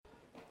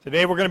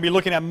Today we're going to be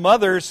looking at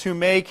mothers who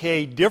make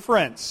a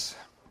difference.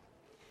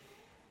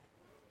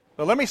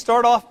 But let me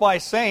start off by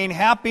saying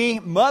Happy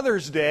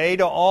Mother's Day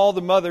to all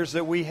the mothers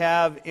that we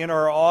have in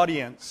our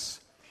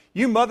audience.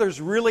 You mothers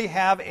really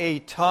have a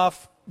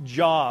tough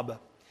job.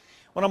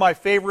 One of my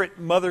favorite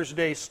Mother's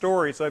Day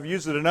stories, I've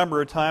used it a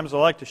number of times, I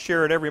like to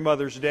share it every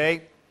Mother's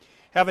Day.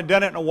 Haven't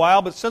done it in a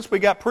while, but since we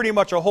got pretty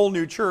much a whole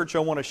new church, I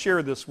want to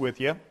share this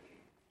with you.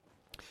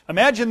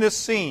 Imagine this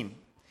scene.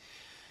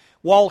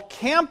 While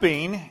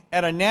camping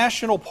at a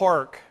national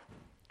park,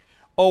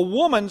 a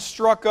woman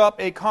struck up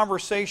a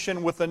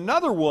conversation with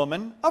another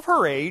woman of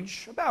her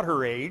age, about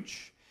her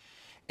age,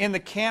 in the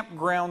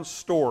campground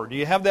store. Do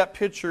you have that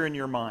picture in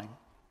your mind?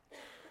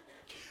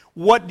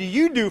 What do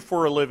you do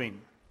for a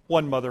living?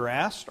 One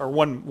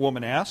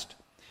woman asked.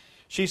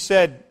 She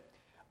said,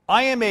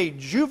 I am a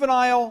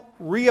juvenile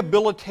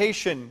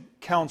rehabilitation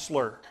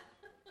counselor.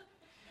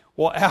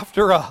 Well,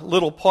 after a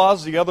little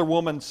pause, the other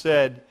woman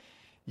said,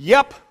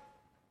 Yep,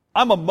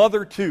 I'm a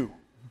mother too.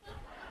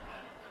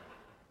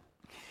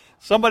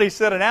 Somebody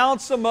said an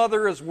ounce of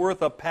mother is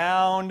worth a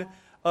pound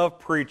of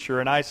preacher.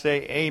 And I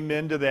say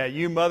amen to that.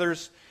 You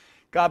mothers,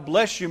 God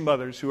bless you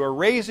mothers who are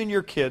raising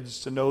your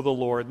kids to know the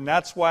Lord. And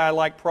that's why I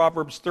like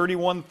Proverbs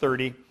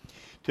 31:30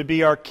 to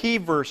be our key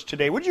verse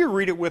today. Would you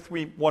read it with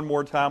me one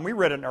more time? We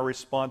read it in our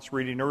response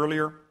reading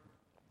earlier.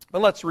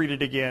 But let's read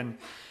it again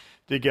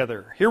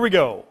together. Here we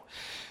go.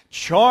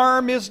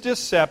 Charm is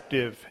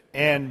deceptive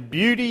and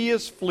beauty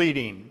is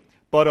fleeting,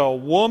 but a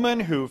woman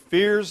who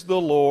fears the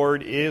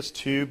Lord is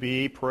to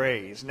be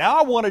praised. Now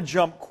I want to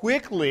jump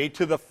quickly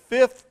to the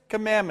fifth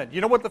commandment.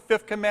 You know what the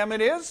fifth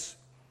commandment is?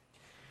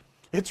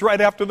 It's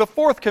right after the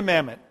fourth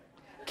commandment.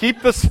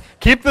 Keep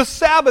the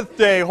Sabbath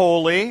day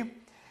holy.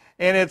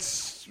 And it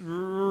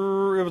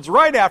was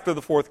right after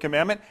the fourth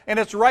commandment. And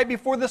it's right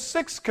before the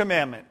sixth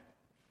commandment.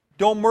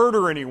 Don't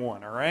murder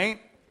anyone, all right?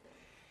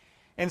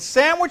 And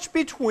sandwiched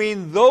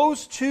between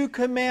those two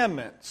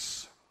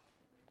commandments,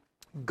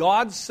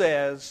 God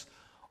says,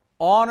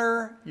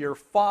 honor your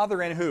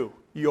father and who?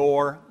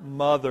 Your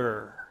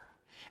mother.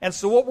 And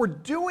so what we're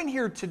doing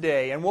here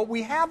today, and what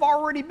we have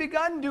already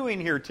begun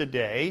doing here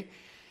today,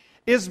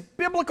 is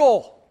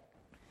biblical.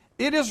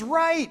 It is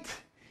right.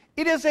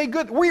 It is a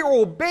good... We are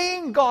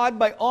obeying God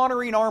by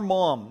honoring our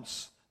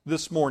moms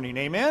this morning.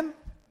 Amen?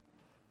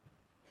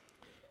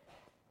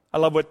 I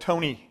love what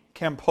Tony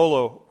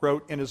Campolo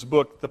wrote in his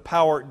book, The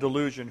Power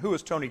Delusion. Who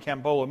is Tony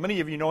Campolo? Many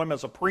of you know him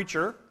as a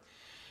preacher,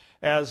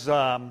 as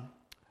a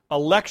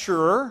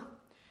lecturer,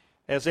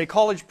 as a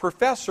college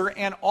professor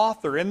and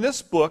author. In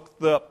this book,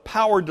 The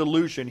Power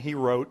Delusion, he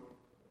wrote,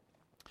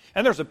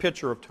 and there's a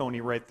picture of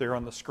Tony right there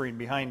on the screen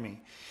behind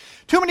me.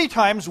 Too many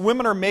times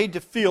women are made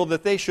to feel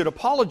that they should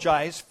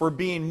apologize for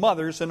being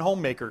mothers and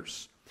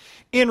homemakers.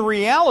 In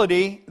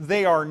reality,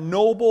 they are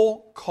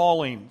noble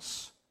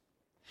callings.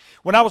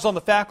 When I was on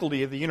the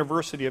faculty of the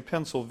University of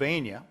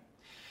Pennsylvania,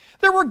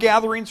 there were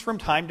gatherings from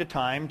time to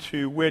time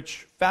to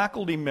which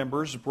faculty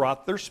members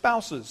brought their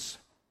spouses.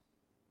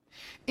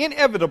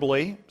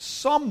 Inevitably,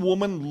 some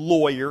woman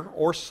lawyer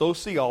or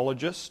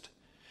sociologist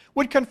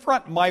would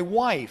confront my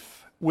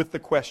wife with the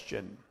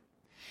question,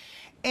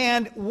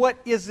 and what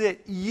is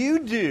it you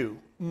do,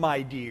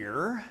 my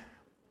dear?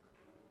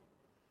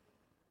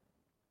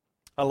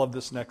 I love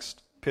this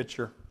next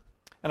picture,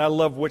 and I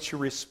love what she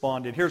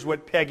responded. Here's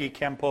what Peggy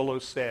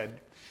Campolo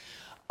said.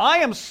 I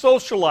am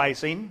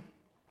socializing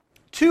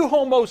two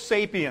Homo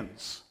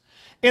sapiens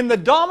in the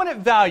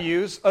dominant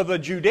values of the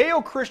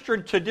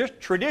Judeo-Christian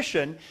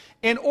tradition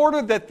in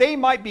order that they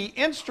might be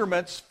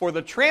instruments for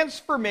the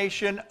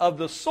transformation of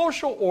the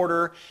social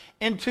order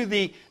into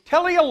the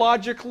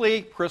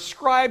teleologically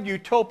prescribed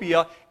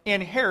utopia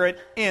inherent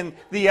in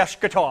the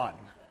eschaton.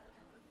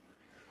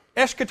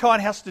 Eschaton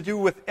has to do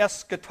with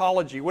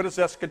eschatology. What is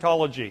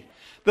eschatology?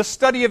 The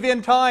study of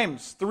end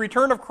times, the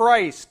return of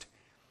Christ.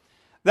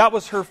 That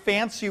was her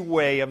fancy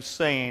way of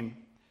saying,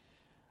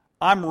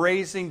 I'm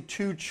raising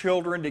two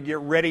children to get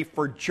ready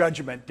for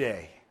Judgment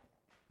Day.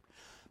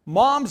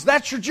 Moms,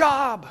 that's your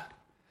job.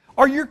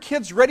 Are your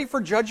kids ready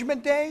for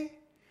Judgment Day?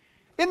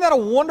 Isn't that a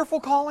wonderful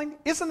calling?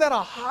 Isn't that a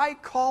high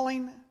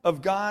calling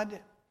of God?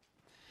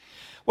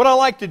 What I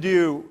like to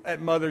do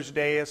at Mother's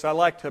Day is I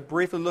like to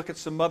briefly look at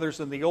some mothers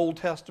in the Old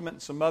Testament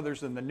and some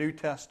mothers in the New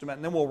Testament,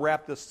 and then we'll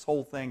wrap this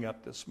whole thing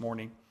up this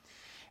morning.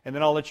 And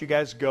then I'll let you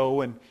guys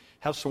go and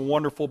have some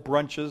wonderful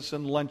brunches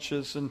and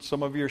lunches, and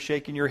some of you are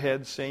shaking your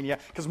heads saying, yeah,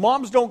 because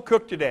moms don't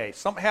cook today.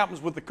 Something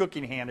happens with the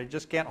cooking hand. It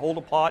just can't hold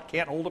a pot,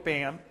 can't hold a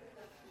pan.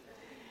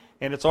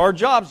 And it's our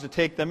jobs to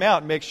take them out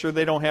and make sure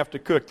they don't have to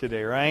cook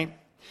today, right?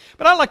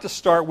 But I'd like to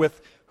start with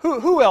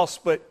who else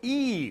but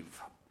Eve,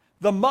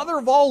 the mother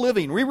of all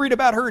living. We read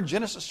about her in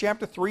Genesis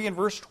chapter 3 and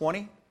verse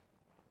 20.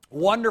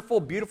 Wonderful,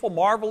 beautiful,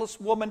 marvelous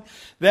woman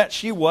that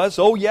she was.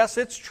 Oh, yes,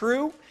 it's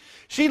true.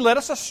 She led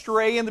us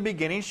astray in the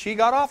beginning. She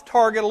got off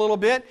target a little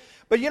bit.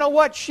 But you know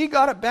what? She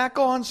got it back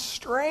on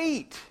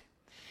straight.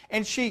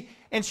 And she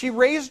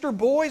raised her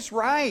boys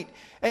right.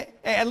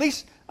 At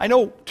least I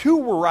know two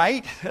were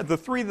right, the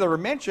three that were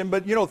mentioned,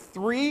 but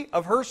 3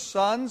 of her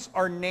sons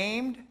are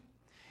named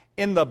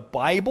in the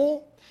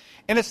Bible.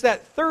 And it's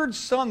that third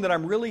son that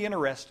I'm really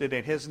interested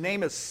in. His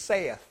name is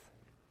Seth.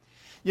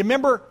 You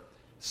remember,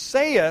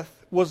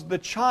 Seth was the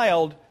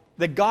child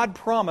that God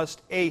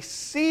promised a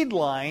seed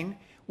line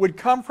would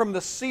come from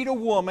the seed of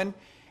woman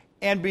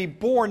and be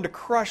born to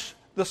crush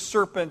the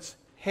serpent's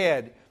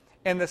head.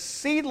 And the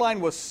seed line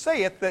was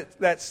Seth,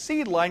 that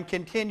seed line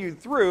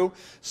continued through,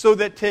 so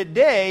that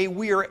today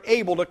we are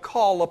able to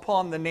call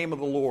upon the name of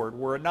the Lord.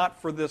 Were it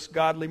not for this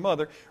godly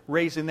mother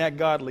raising that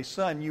godly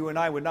son, you and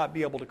I would not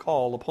be able to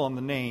call upon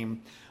the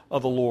name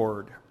of the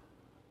Lord.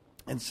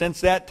 And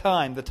since that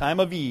time, the time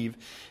of Eve,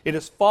 it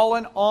has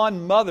fallen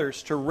on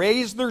mothers to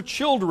raise their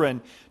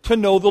children to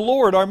know the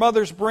Lord. Our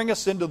mothers bring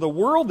us into the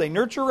world, they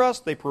nurture us,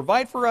 they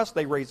provide for us,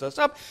 they raise us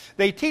up,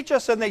 they teach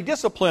us, and they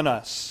discipline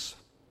us.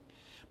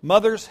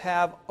 Mothers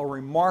have a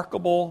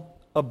remarkable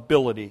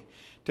ability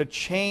to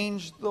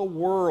change the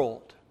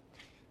world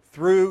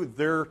through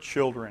their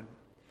children.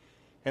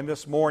 And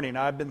this morning,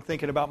 I've been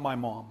thinking about my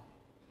mom.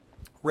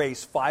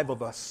 Raised 5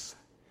 of us.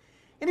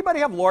 Anybody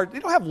have they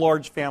don't have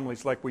large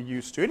families like we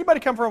used to. Anybody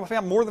come from a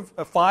family more than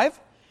 5?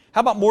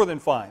 How about more than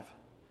 5?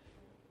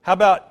 How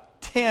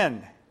about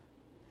 10?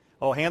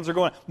 Oh, hands are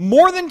going.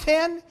 More than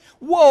 10?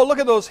 Whoa, look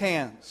at those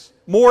hands.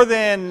 More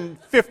than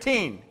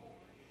 15.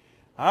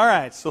 All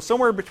right, so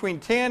somewhere between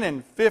 10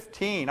 and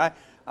 15. I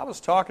was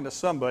talking to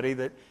somebody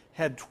that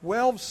had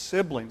 12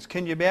 siblings.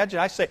 Can you imagine?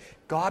 I say,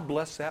 God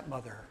bless that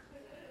mother.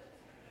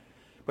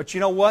 But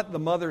you know what? The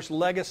mother's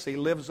legacy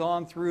lives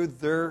on through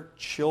their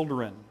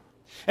children.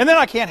 And then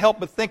I can't help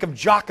but think of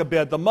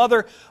Jochebed, the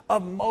mother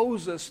of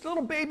Moses.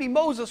 Little baby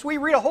Moses. We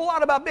read a whole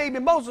lot about baby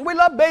Moses. We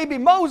love baby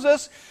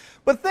Moses.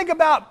 But think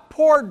about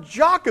poor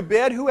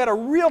Jochebed, who had a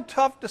real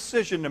tough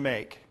decision to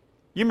make.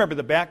 You remember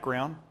the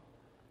background.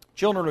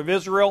 Children of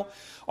Israel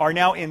are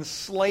now in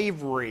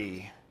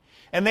slavery,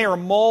 and they are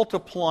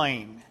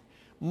multiplying.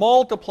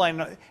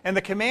 And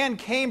the command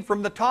came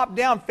from the top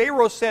down.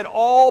 Pharaoh said,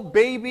 all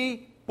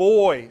baby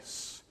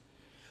boys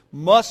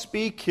must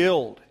be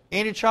killed.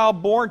 Any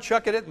child born,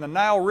 chuck it in the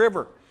Nile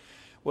River.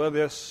 Well,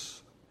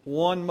 this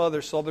one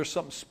mother saw there's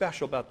something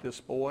special about this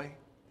boy.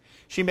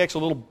 She makes a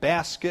little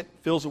basket,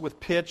 fills it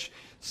with pitch,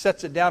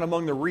 sets it down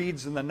among the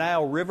reeds in the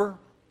Nile River,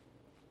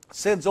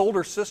 sends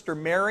older sister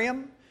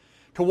Miriam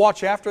to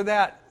watch after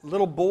that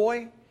little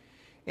boy.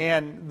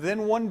 And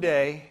then one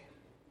day,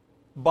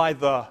 by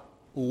the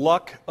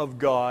luck of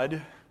God,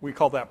 we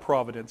call that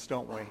providence,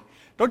 don't we?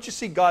 Don't you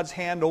see God's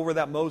hand over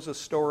that Moses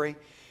story?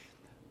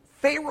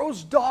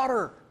 Pharaoh's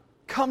daughter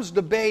comes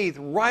to bathe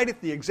right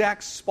at the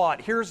exact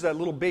spot. Here's that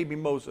little baby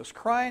Moses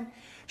crying.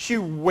 She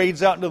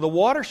wades out into the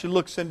water. She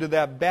looks into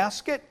that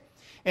basket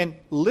and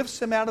lifts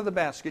him out of the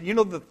basket. You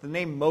know that the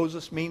name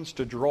Moses means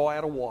to draw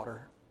out of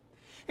water.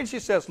 And she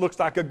says, looks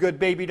like a good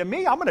baby to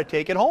me. I'm going to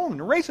take it home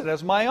and raise it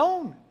as my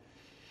own.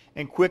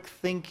 And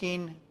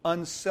quick-thinking,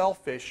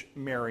 unselfish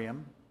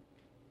Miriam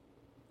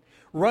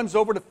runs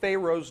over to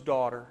Pharaoh's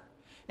daughter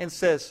and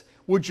says,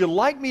 would you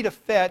like me to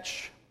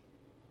fetch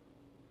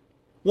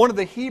one of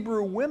the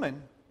Hebrew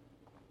women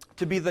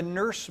to be the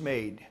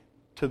nursemaid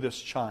to this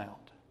child?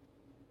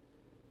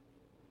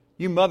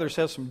 You mothers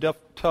have some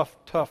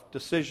tough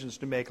decisions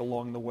to make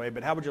along the way,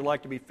 but how would you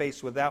like to be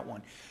faced with that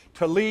one?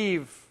 To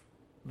leave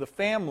the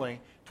family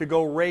to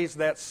go raise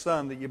that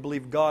son that you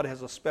believe God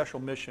has a special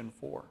mission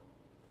for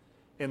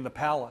in the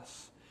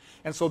palace.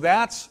 And so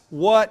that's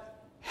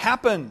what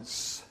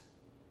happens.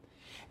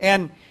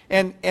 And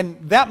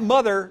that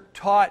mother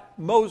taught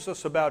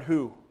Moses about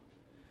who?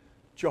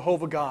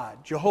 Jehovah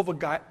God,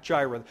 Jehovah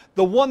Jireh,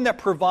 the one that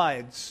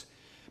provides.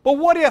 But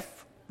what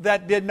if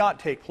that did not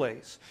take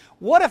place?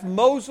 What if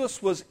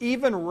Moses was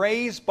even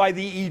raised by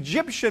the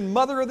Egyptian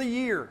Mother of the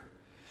Year?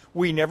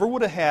 We never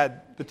would have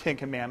had the Ten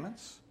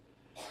Commandments.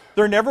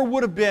 There never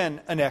would have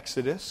been an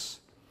Exodus.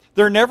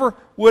 There never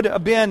would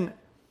have been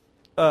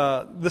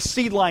the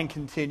seed line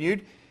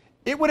continued.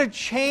 It would have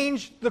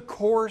changed the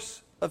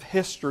course of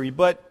history.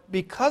 But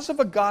because of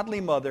a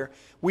godly mother,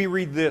 we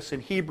read this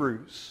in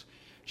Hebrews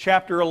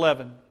chapter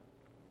 11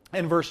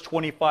 and verse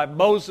 25.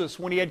 Moses,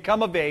 when he had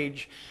come of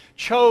age,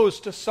 chose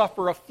to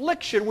suffer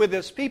affliction with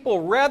his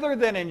people rather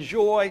than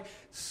enjoy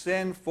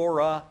sin for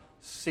a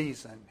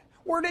season.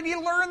 Where did he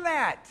learn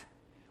that?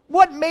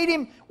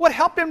 What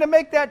helped him to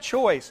make that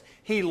choice?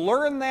 He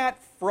learned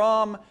that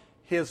from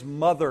his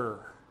mother.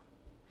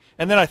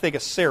 And then I think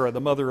of Sarah,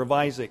 the mother of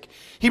Isaac.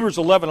 Hebrews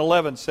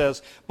 11:11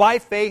 says, by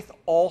faith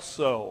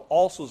also.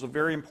 Also is a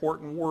very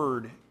important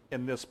word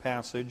in this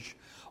passage.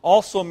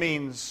 Also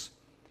means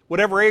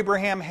whatever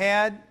Abraham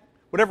had,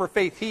 whatever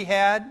faith he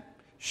had,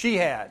 she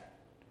had.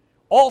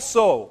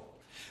 Also,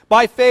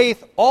 by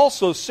faith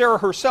also Sarah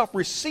herself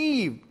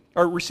received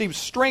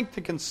strength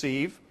to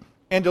conceive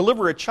and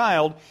deliver a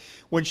child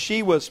when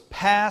she was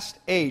past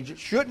age. It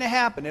shouldn't have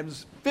happened. It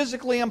was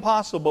physically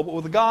impossible. But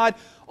with God,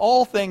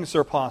 all things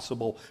are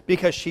possible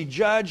because she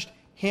judged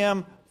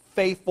him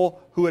faithful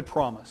who had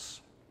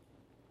promised.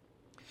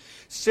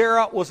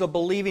 Sarah was a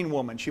believing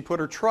woman. She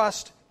put her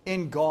trust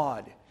in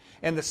God.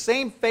 And the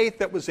same faith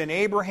that was in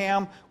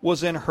Abraham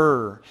was in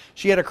her.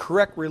 She had a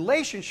correct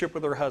relationship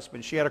with her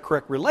husband. She had a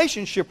correct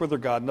relationship with her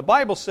God. And the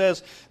Bible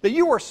says that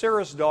you are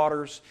Sarah's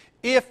daughters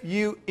if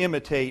you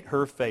imitate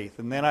her faith.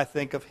 And then I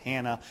think of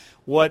Hannah.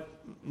 What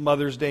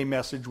Mother's Day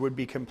message would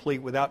be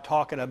complete without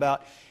talking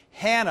about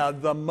Hannah,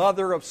 the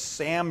mother of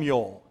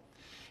Samuel.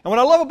 And what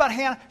I love about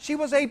Hannah, she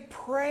was a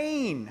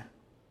praying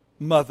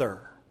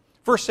mother.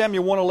 1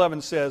 Samuel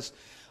 1:11 says,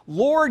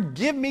 Lord,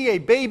 give me a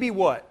baby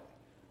what?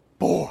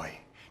 Boy.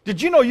 Did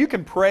you know you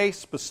can pray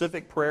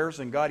specific prayers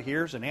and God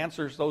hears and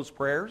answers those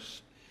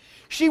prayers?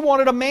 She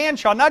wanted a man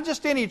child, not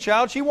just any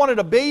child. She wanted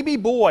a baby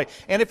boy.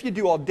 And if you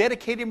do, I'll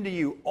dedicate him to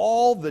you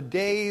all the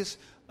days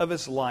of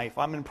his life.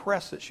 I'm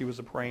impressed that she was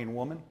a praying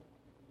woman.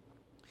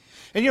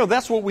 And you know,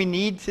 that's what we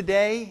need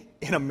today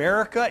in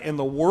America, in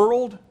the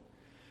world.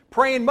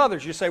 Praying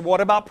mothers. You say,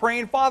 what about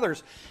praying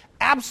fathers?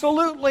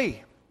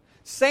 Absolutely.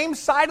 Same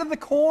side of the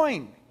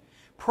coin.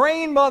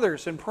 Praying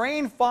mothers and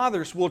praying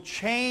fathers will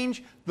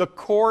change the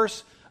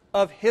course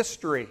of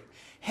history.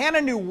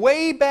 Hannah knew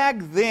way back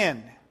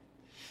then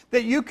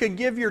that you can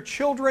give your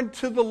children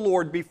to the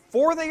Lord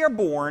before they are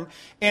born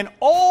and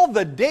all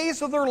the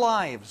days of their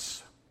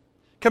lives.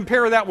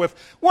 Compare that with,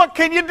 what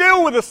can you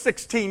do with a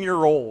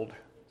 16-year-old?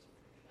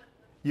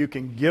 You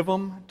can give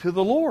them to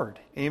the Lord.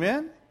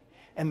 Amen?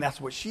 And that's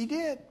what she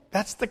did.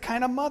 That's the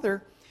kind of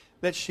mother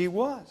that she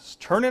was,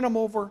 turning them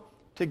over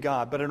to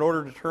God. But in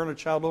order to turn a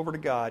child over to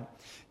God,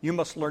 you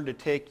must learn to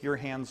take your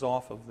hands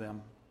off of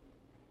them.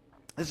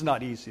 It's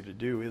not easy to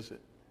do, is it?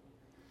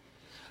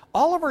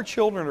 All of our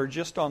children are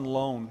just on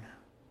loan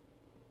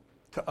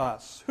to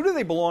us. Who do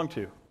they belong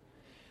to?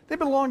 They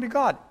belong to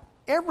God.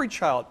 Every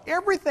child,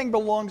 everything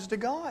belongs to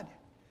God.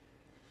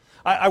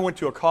 I went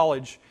to a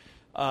college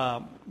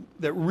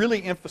that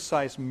really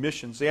emphasized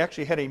missions. They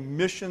actually had a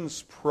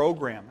missions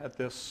program at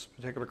this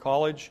particular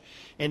college,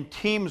 and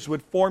teams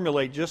would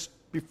formulate just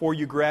before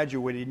you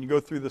graduated, and you go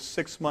through the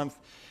 6-month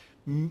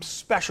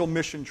special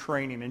mission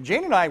training. And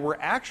Jane and I were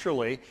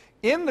actually,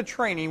 in the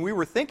training, we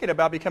were thinking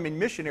about becoming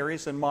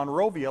missionaries in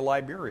Monrovia,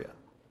 Liberia.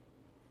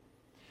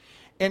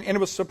 And it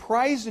was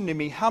surprising to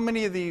me how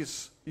many of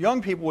these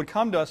young people would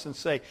come to us and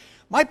say,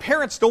 my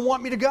parents don't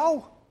want me to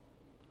go.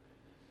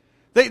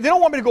 They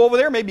don't want me to go over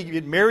there, maybe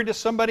get married to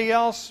somebody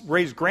else,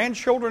 raise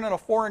grandchildren in a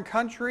foreign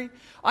country.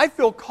 I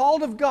feel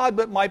called of God,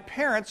 but my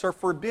parents are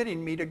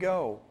forbidding me to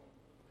go.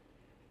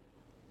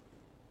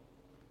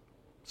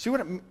 See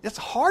what it's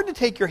hard to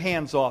take your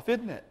hands off,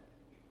 isn't it?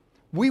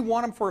 We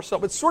want them for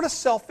ourselves. It's sort of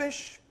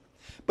selfish.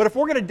 But if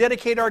we're going to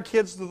dedicate our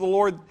kids to the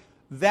Lord,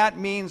 that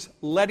means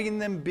letting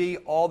them be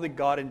all that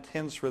God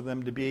intends for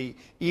them to be,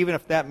 even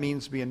if that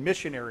means being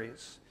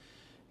missionaries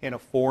in a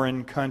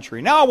foreign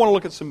country. Now I want to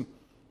look at some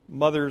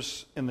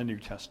mothers in the New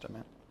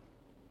Testament.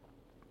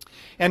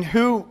 And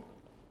who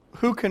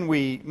can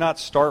we not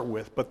start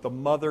with but the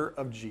mother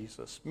of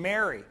Jesus?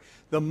 Mary,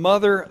 the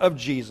mother of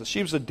Jesus.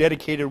 She was a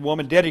dedicated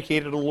woman,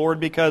 dedicated to the Lord,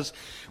 because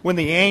when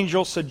the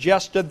angel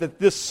suggested that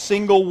this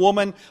single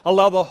woman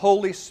allow the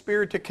Holy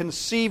Spirit to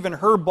conceive in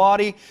her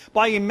body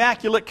by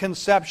immaculate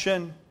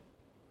conception,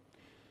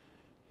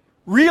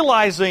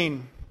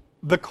 realizing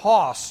the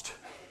cost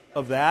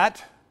of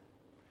that,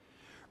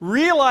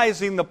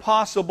 realizing the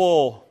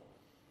possible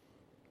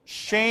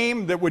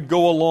shame that would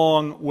go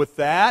along with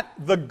that,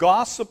 the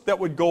gossip that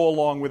would go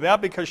along with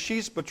that, because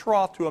she's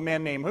betrothed to a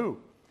man named who?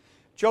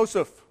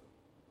 Joseph.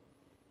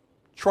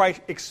 Try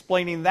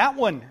explaining that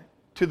one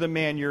to the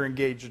man you're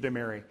engaged to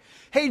marry.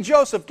 Hey,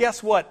 Joseph,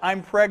 guess what?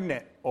 I'm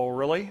pregnant. Oh,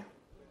 really?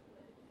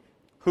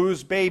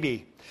 Whose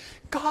baby?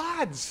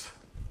 God's.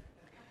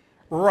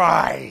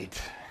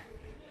 Right.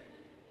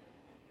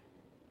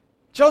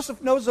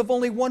 Joseph knows of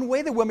only one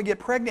way that women get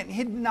pregnant, and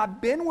he'd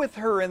not been with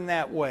her in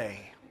that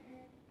way.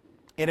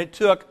 And it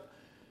took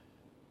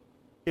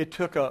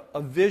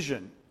a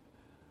vision,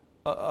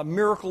 a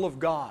miracle of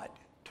God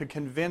to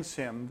convince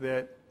him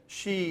that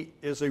she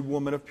is a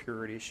woman of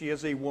purity, she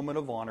is a woman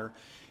of honor,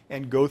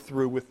 and go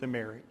through with the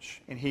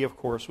marriage. And he, of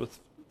course, was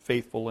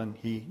faithful, and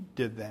he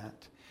did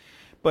that.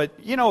 But,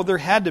 you know, there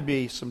had to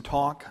be some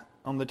talk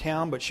on the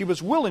town, but she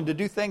was willing to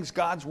do things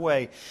God's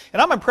way.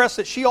 And I'm impressed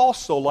that she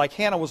also, like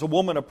Hannah, was a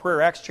woman of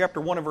prayer. Acts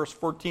chapter 1 and verse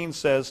 14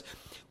 says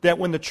that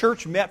when the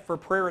church met for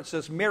prayer, it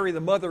says Mary,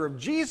 the mother of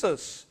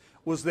Jesus,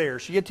 was there.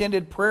 She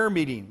attended prayer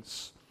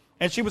meetings,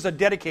 and she was a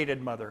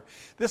dedicated mother.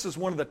 This is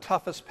one of the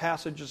toughest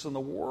passages in the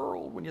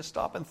world when you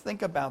stop and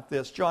think about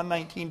this. John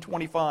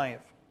 19:25.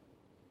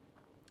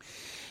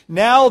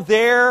 Now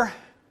there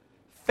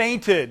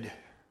fainted.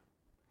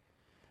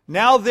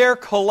 Now there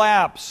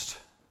collapsed.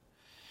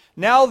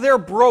 Now there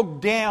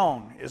broke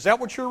down. Is that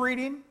what you're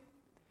reading?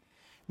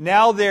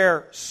 Now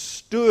there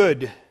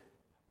stood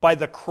by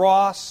the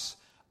cross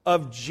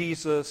of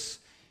Jesus,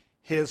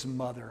 his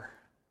mother.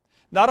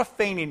 Not a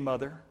fainting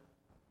mother,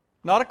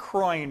 not a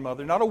crying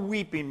mother, not a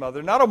weeping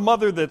mother, not a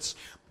mother that's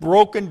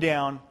broken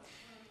down.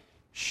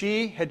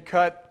 She had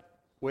cut,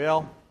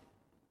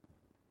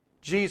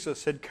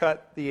 Jesus had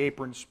cut the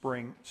apron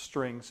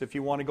strings. If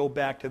you want to go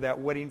back to that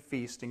wedding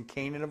feast in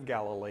Cana of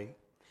Galilee,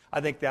 I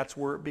think that's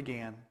where it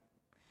began.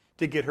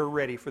 to get her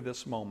ready for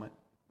this moment.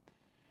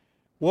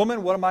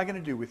 Woman, what am I going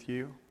to do with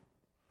you?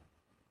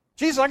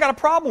 Jesus, I got a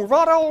problem. We've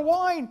run out of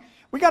wine.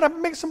 We got to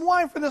make some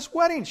wine for this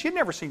wedding. She had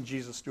never seen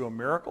Jesus do a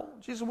miracle.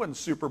 Jesus wasn't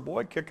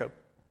Superboy, kick a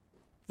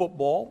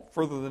football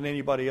further than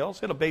anybody else,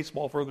 hit a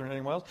baseball further than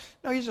anyone else.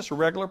 No, he's just a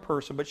regular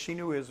person, but she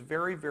knew he was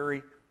very,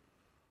 very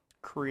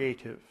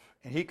creative.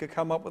 And he could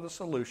come up with a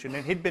solution.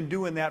 And he'd been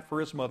doing that for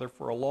his mother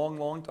for a long,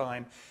 long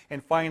time.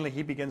 And finally,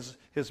 he begins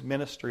his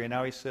ministry. And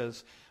now he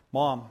says,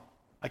 Mom,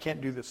 I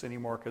can't do this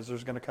anymore because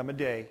there's going to come a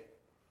day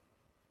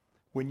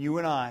when you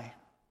and I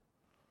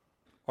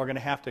are going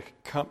to have to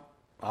come.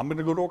 I'm going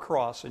to go to a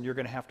cross, and you're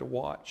going to have to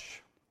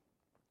watch.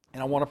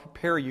 And I want to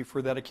prepare you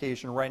for that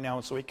occasion right now.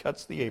 And so he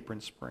cuts the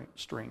apron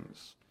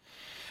strings.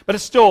 But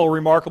it's still a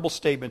remarkable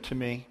statement to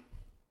me.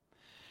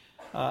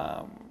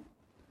 Can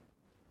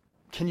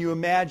you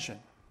imagine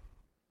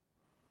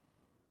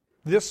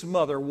this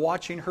mother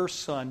watching her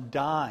son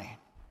die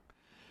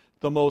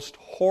the most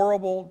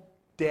horrible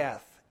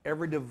death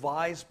ever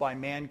devised by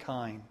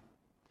mankind?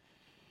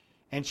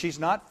 And she's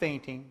not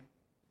fainting.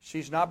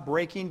 She's not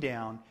breaking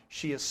down.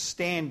 She is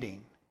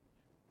standing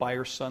by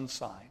her son's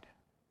side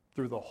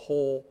through the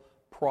whole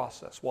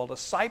process. While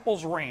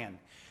disciples ran,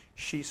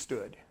 she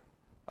stood.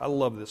 I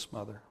love this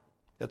mother.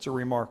 That's a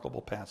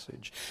remarkable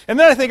passage. And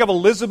then I think of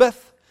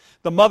Elizabeth,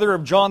 the mother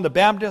of John the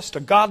Baptist,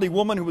 a godly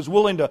woman who was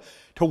willing to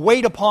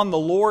wait upon the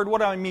Lord. What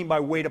do I mean by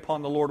wait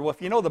upon the Lord? Well,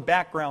 if you know the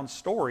background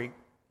story,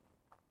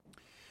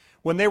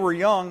 when they were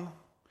young,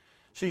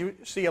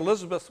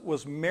 Elizabeth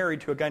was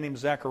married to a guy named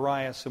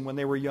Zacharias, and when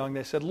they were young,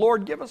 they said,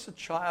 Lord, give us a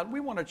child. We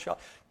want a child.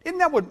 Isn't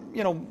that what,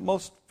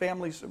 most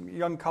families,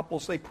 young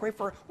couples, they pray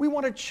for? We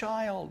want a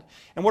child.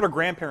 And what are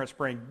grandparents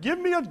praying? Give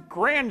me a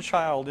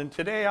grandchild. And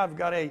today I've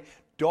got a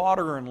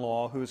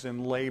daughter-in-law who's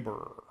in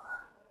labor.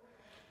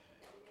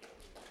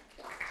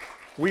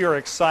 We are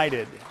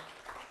excited.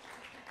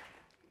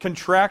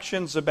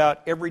 Contractions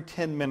about every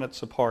 10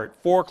 minutes apart.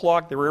 4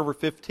 o'clock, they were every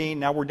 15.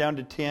 Now we're down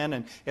to 10.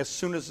 And as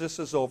soon as this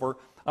is over,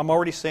 I'm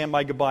already saying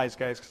my goodbyes,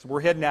 guys, because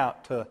we're heading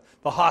out to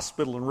the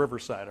hospital in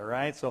Riverside, all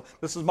right? So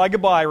this is my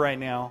goodbye right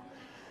now.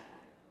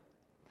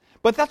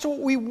 But that's what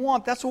we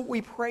want. That's what we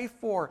pray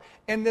for.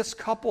 And this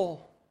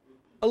couple,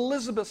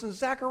 Elizabeth and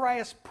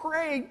Zacharias,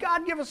 prayed,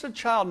 God, give us a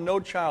child. No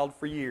child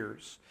for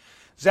years.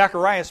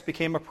 Zacharias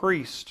became a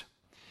priest.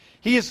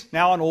 He is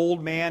now an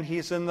old man.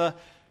 He's in the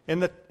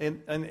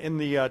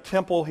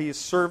temple. He's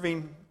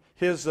serving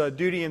his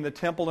duty in the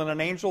temple, and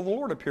an angel of the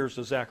Lord appears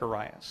to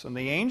Zacharias. And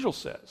the angel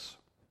says,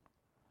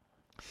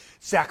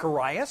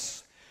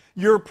 Zacharias,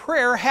 your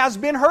prayer has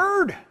been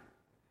heard.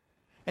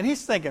 And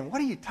he's thinking, what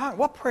are you talking?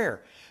 What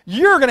prayer?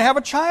 You're going to have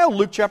a child,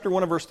 Luke chapter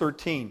 1 and verse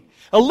 13.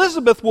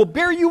 Elizabeth will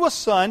bear you a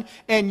son,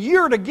 and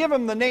you're to give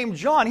him the name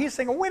John. He's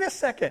thinking, wait a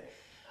second.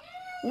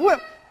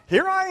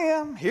 Here I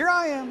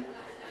am.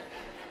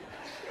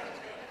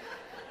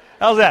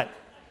 How's that?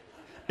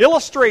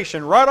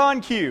 Illustration right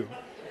on cue.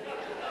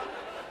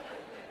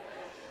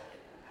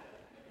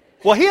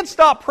 Well, he had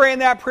stopped praying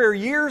that prayer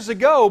years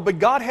ago, but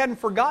God hadn't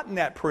forgotten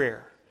that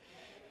prayer.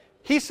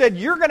 He said,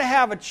 you're going to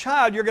have a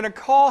child. You're going to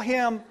call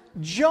him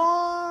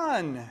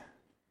John.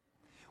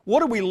 What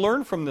do we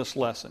learn from this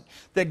lesson?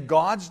 That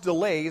God's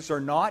delays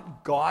are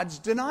not God's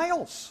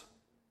denials.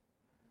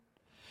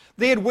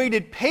 They had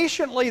waited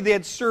patiently. They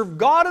had served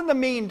God in the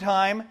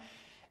meantime.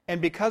 And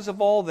because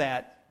of all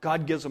that,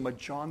 God gives them a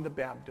John the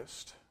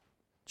Baptist.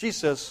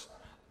 Jesus,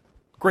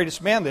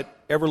 greatest man that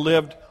ever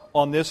lived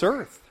on this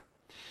earth.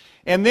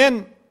 And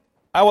then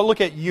I will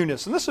look at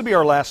Eunice. And this will be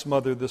our last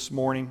mother this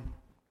morning.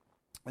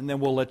 And then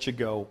we'll let you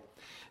go.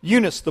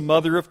 Eunice, the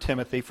mother of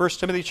Timothy. 1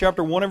 Timothy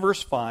chapter 1 and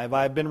verse 5.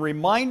 I have been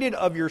reminded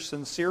of your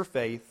sincere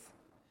faith,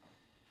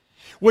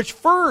 which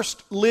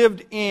first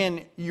lived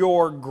in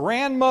your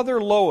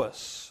grandmother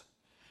Lois.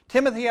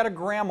 Timothy had a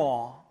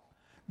grandma.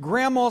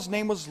 Grandma's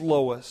name was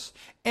Lois.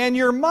 And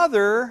your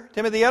mother,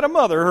 Timothy had a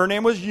mother, her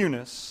name was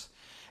Eunice.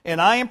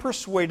 And I am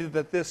persuaded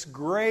that this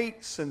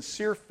great,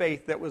 sincere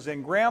faith that was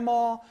in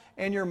Grandma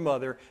and your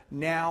mother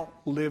now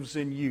lives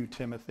in you,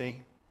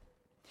 Timothy.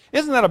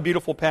 Isn't that a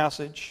beautiful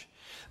passage?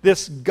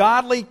 This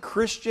godly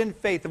Christian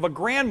faith of a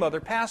grandmother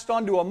passed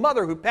on to a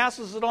mother who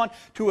passes it on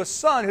to a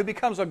son who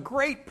becomes a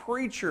great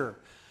preacher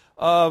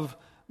of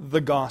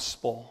the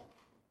gospel.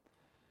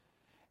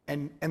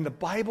 And the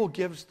Bible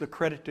gives the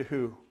credit to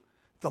who?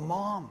 The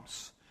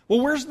moms. Well,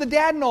 where's the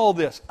dad in all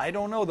this? I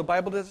don't know. The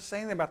Bible doesn't say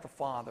anything about the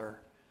father.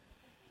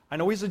 I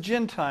know he's a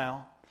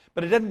Gentile,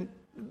 but it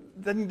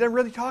doesn't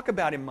really talk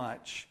about him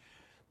much.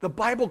 The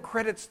Bible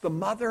credits the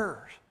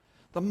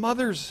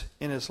mothers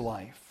in his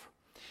life.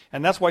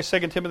 And that's why 2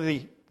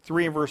 Timothy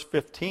 3 and verse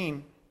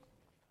 15,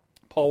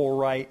 Paul will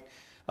write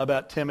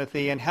about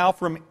Timothy and how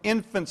from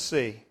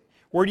infancy,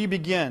 where do you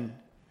begin,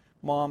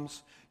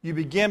 moms? You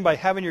begin by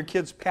having your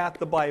kids pat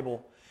the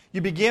Bible.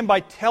 You begin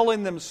by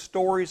telling them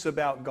stories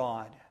about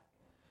God.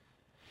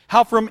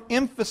 How from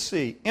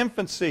infancy,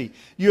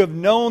 you have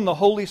known the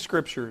Holy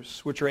Scriptures,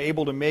 which are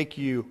able to make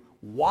you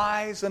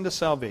wise unto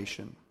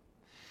salvation.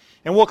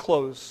 And we'll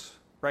close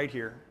right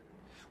here.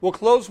 We'll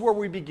close where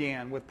we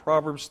began with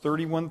Proverbs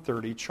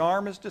 31:30.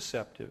 Charm is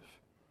deceptive,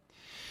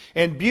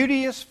 and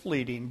beauty is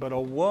fleeting, but a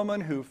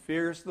woman who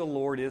fears the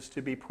Lord is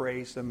to be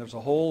praised. And there's a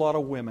whole lot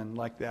of women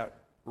like that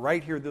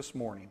right here this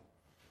morning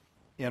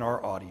in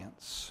our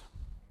audience.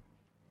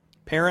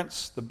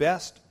 Parents, the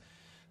best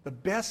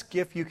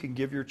gift you can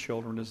give your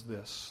children is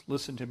this.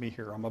 Listen to me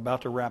here. I'm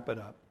about to wrap it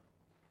up.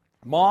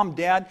 Mom,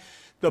 Dad,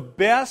 the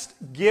best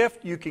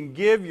gift you can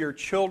give your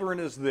children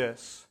is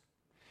this.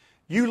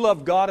 You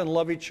love God and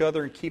love each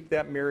other and keep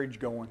that marriage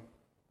going.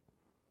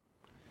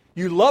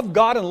 You love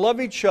God and love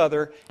each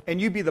other,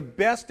 and you be the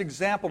best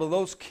example to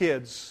those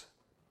kids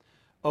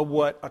of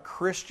what a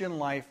Christian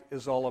life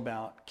is all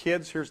about.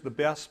 Kids, here's the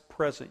best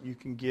present you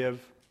can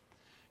give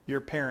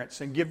your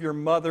parents and give your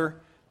mother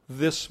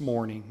this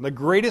morning. The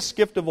greatest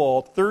gift of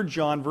all, 3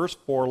 John verse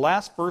 4,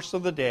 last verse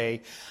of the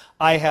day.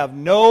 I have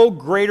no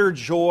greater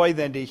joy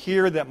than to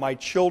hear that my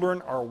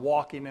children are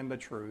walking in the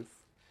truth.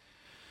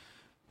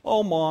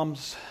 Oh,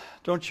 moms,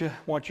 don't you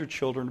want your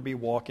children to be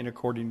walking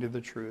according to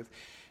the truth?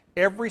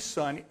 Every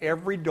son,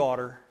 every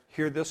daughter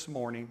here this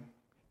morning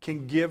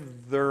can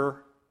give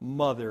their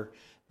mother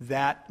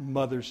that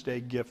Mother's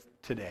Day gift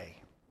today.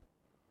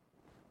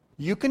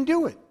 You can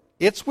do it.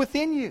 It's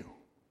within you.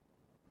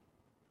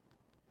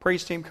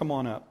 Praise team, come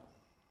on up.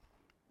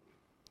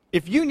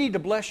 If you need to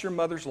bless your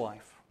mother's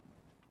life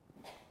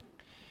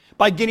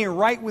by getting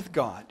right with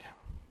God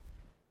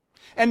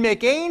and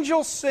make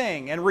angels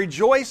sing and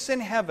rejoice in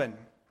heaven,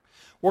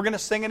 we're going to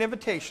sing an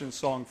invitation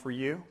song for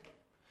you.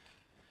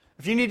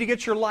 If you need to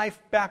get your life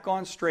back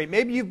on straight,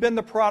 maybe you've been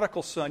the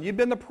prodigal son, you've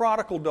been the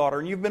prodigal daughter,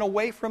 and you've been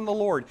away from the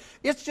Lord.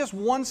 It's just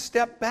one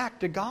step back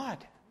to God.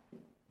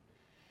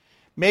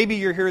 Maybe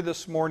you're here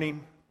this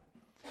morning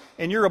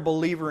and you're a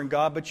believer in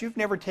God, but you've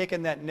never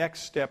taken that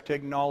next step to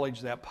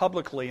acknowledge that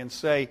publicly and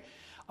say,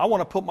 I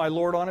want to put my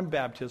Lord on in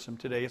baptism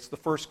today. It's the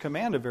first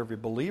command of every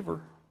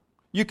believer.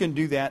 You can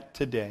do that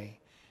today.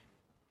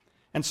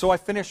 And so I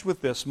finish with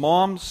this.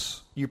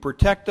 Moms, you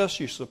protect us,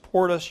 you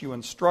support us, you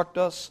instruct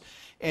us,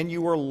 and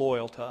you are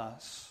loyal to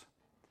us.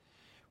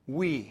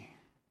 We,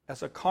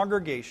 as a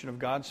congregation of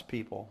God's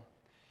people,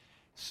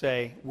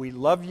 say, we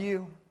love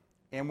you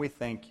and we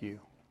thank you.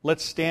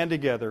 Let's stand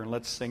together and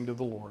let's sing to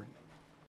the Lord.